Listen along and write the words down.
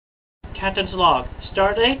Captain's Log.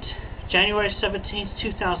 Stardate, January 17th,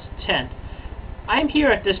 2010. I am here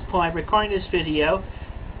at this point recording this video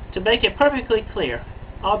to make it perfectly clear,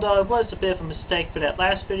 although it was a bit of a mistake for that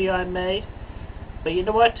last video I made. But you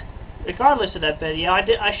know what? Regardless of that video,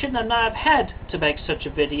 I shouldn't have had to make such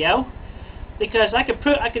a video, because I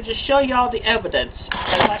could just show you all the evidence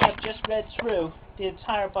as I have just read through the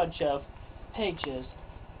entire bunch of pages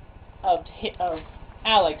of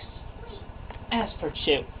Alex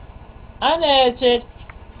Asperchu, unedited,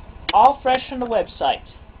 all fresh from the website,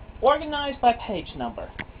 organized by page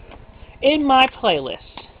number, in my playlist.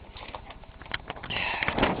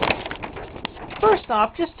 First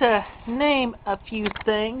off, just to name a few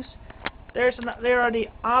things, there are the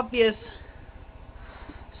obvious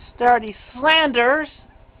sturdy slanders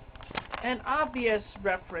and obvious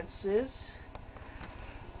references,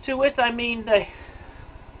 to which I mean the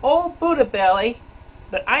old Buddha belly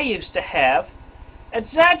that I used to have,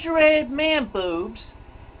 exaggerated man boobs,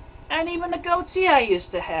 and even the goatee I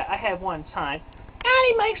had one time.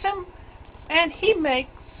 And he makes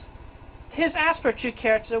his Asperchu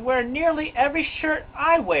character wear nearly every shirt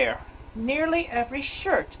I wear. Nearly every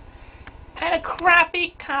shirt. And a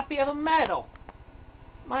crappy copy of a medal.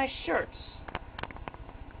 My shirts.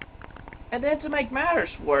 And then to make matters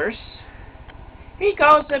worse, he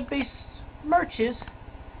goes and besmirches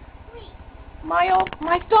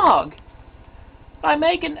my dog by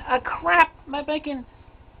making a crappy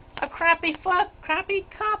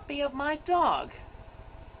copy of my dog.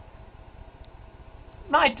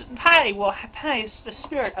 The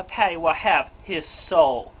spirit of Patty will have his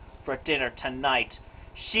soul for dinner tonight.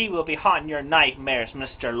 She will be haunting your nightmares,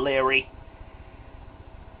 Mr. Leary.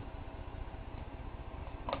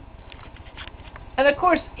 And of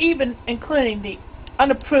course, even including the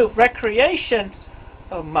unapproved recreation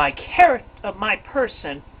of my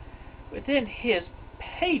person within his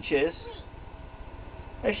pages,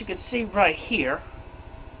 as you can see right here.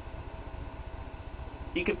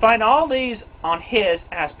 You can find all these on his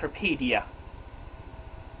Asperpedia.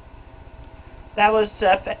 That was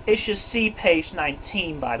issue C, page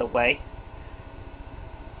 19, by the way.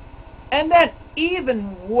 And then,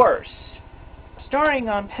 even worse, starting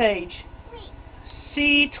on page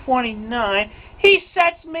C29, he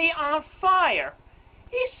sets me on fire.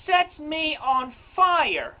 He sets me on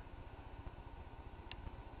fire.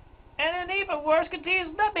 And then even worse,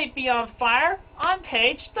 continues, let me be on fire on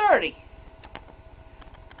page 30.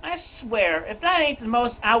 I swear, if that ain't the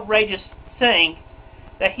most outrageous thing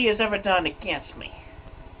that he has ever done against me.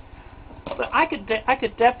 But I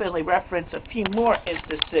could definitely reference a few more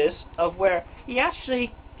instances of where he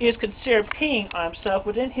actually is considered peeing on himself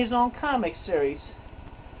within his own comic series.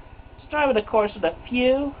 Starting, of course, with a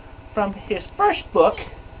few from his first book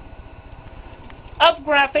of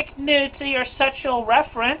graphic nudity or sexual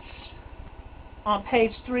reference on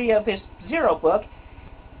page 3 of his Zero book.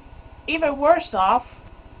 Even worse off,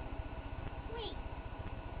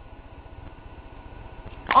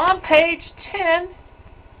 on page 10,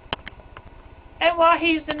 and while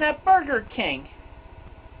he's in that Burger King,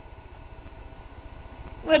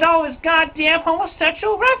 with all his goddamn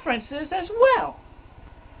homosexual references as well.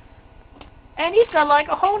 And he's got like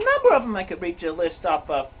a whole number of them I could read you a list off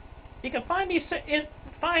of. You can find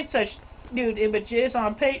such nude images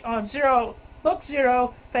on book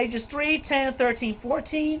 0, pages 3, 10, 13,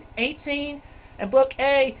 14, 18, and book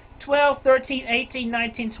A, 12, 13, 18,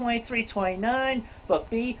 19, 23, 29, book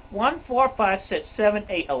B, 1, 4, 5, 6, 7,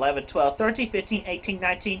 8, 11, 12, 13, 15, 18,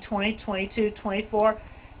 19, 20, 22, 24,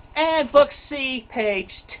 and book C,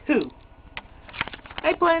 page 2.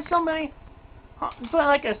 I put in so many,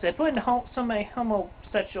 like I said, put in so many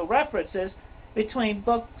homosexual references between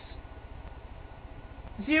books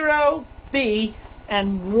 0, B,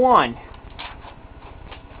 and 1.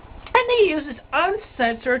 And he uses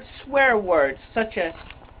uncensored swear words such as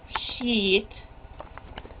shit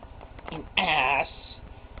and ass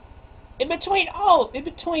in between all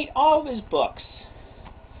of his books.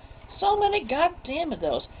 So many goddamn of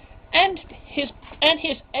those. And his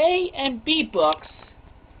A and B books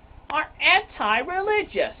are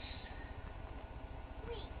anti-religious.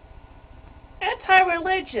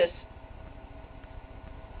 Anti-religious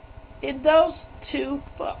in those two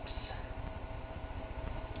books.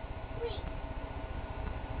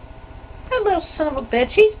 That little son of a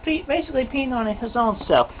bitch, he's basically peeing on his own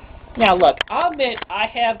self. Now look, I'll admit I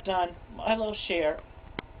have done my little share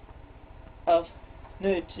of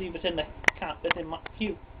nudity within my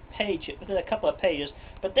few pages, within a couple of pages,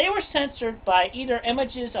 but they were censored by either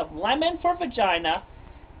images of lemon for vagina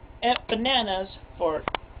and bananas for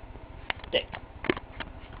dick.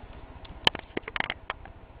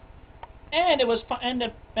 And it was, and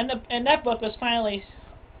the and that book was finally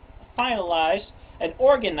finalized and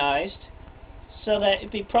organized so that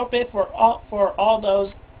it'd be appropriate for all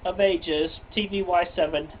those of ages,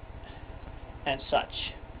 TVY7 and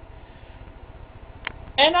such.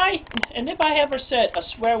 And if I ever said a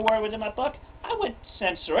swear word within my book, I would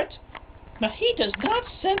censor it. But he does not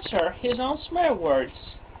censor his own swear words.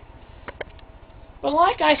 But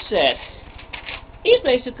like I said, he's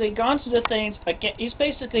basically gone to the things again. He's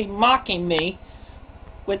basically mocking me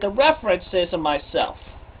with the references of myself.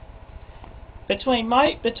 Between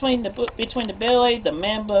the belly, the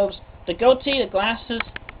man boobs, the goatee, the glasses,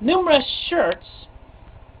 numerous shirts,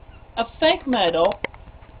 a fake medal,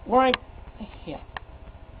 wearing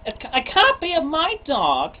a copy of my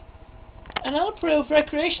dog, an unapproved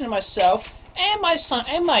recreation of myself and my son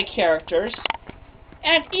and my characters,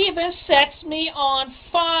 and even sets me on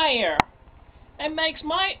fire. It makes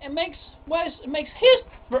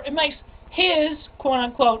his quote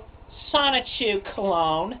unquote Sonichu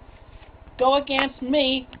cologne go against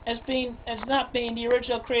me as not being the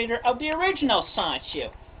original creator of the original Sonichu.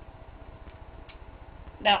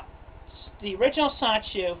 Now, the original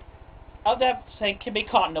Sonichu of that thing can be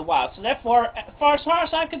caught in the wild. So therefore, as far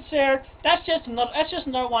as I'm concerned, that's just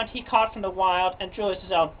another one he caught from the wild and drew as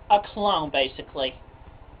his own, a clone basically.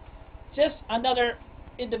 Just another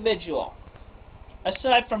individual.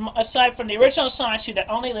 Aside from the original Sonichu that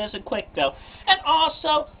only lives in Quickville, and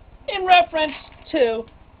also in reference to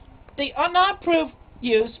the unapproved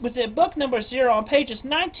use within book number 0 on pages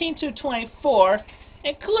 19 to 24,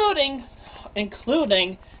 including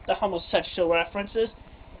the homosexual references.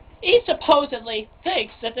 He supposedly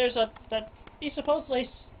thinks that there's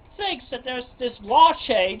this law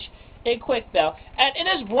change in Quickville, and it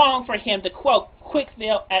is wrong for him to quote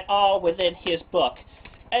Quickville at all within his book.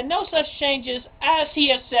 And no such changes, as he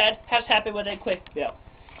has said, has happened within Quickville.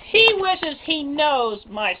 He wishes he knows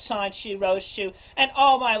my Sonichu, Roshu, and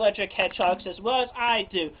all my electric hedgehogs as well as I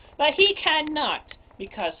do, but he cannot,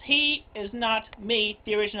 because he is not me,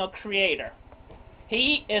 the original creator.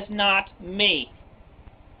 He is not me.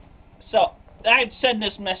 So, I'd send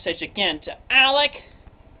this message again to Alec,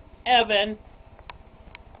 Evan,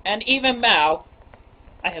 and even Mao.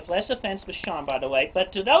 I have less offense with Sean, by the way,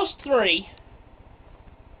 but to those three,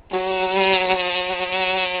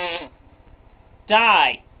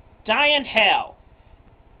 die in hell.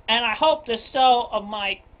 And I hope the soul of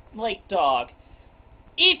my late dog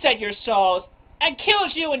eats at your souls and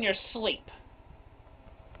kills you in your sleep.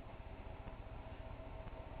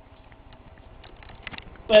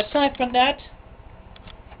 But aside from that,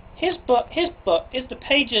 his book is the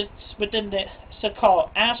pages within the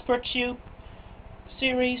so-called Asperchu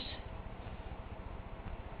series.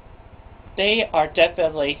 They are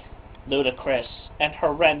definitely ludicrous and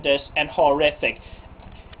horrendous and horrific.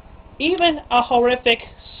 Even as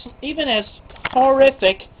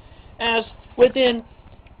horrific as within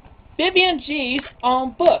Vivian G's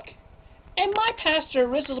own book. And my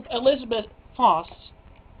pastor, Elizabeth Foss,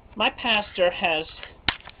 my pastor has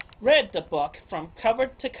read the book from cover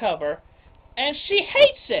to cover, and she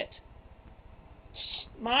hates it.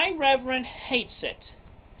 My reverend hates it.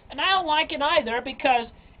 And I don't like it either, because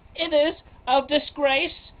it is of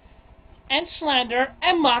disgrace and slander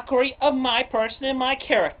and mockery of my person and my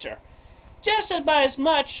character. Just about as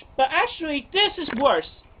much, but actually this is worse.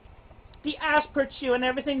 The Asperchu and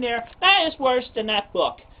everything there, that is worse than that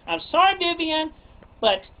book. I'm sorry, Vivian,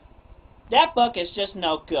 but that book is just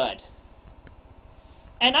no good.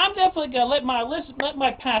 And I'm definitely going to let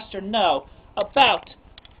my pastor know about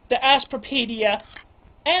the Asperpedia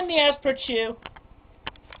and the Asperchu,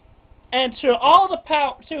 and to all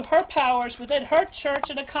to her powers within her church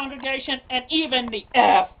and the congregation, and even the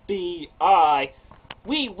FBI.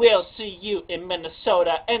 We will see you in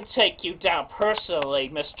Minnesota and take you down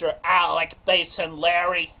personally, Mr. Alec Basin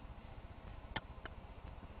Larry.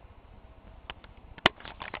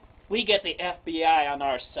 We get the FBI on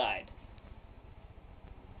our side.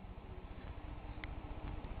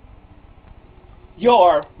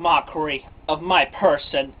 Your mockery of my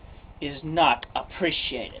person is not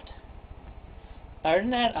appreciated. Other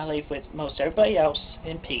than that, I leave with most everybody else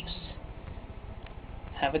in peace.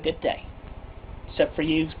 Have a good day. Except for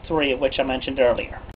you three, of which I mentioned earlier.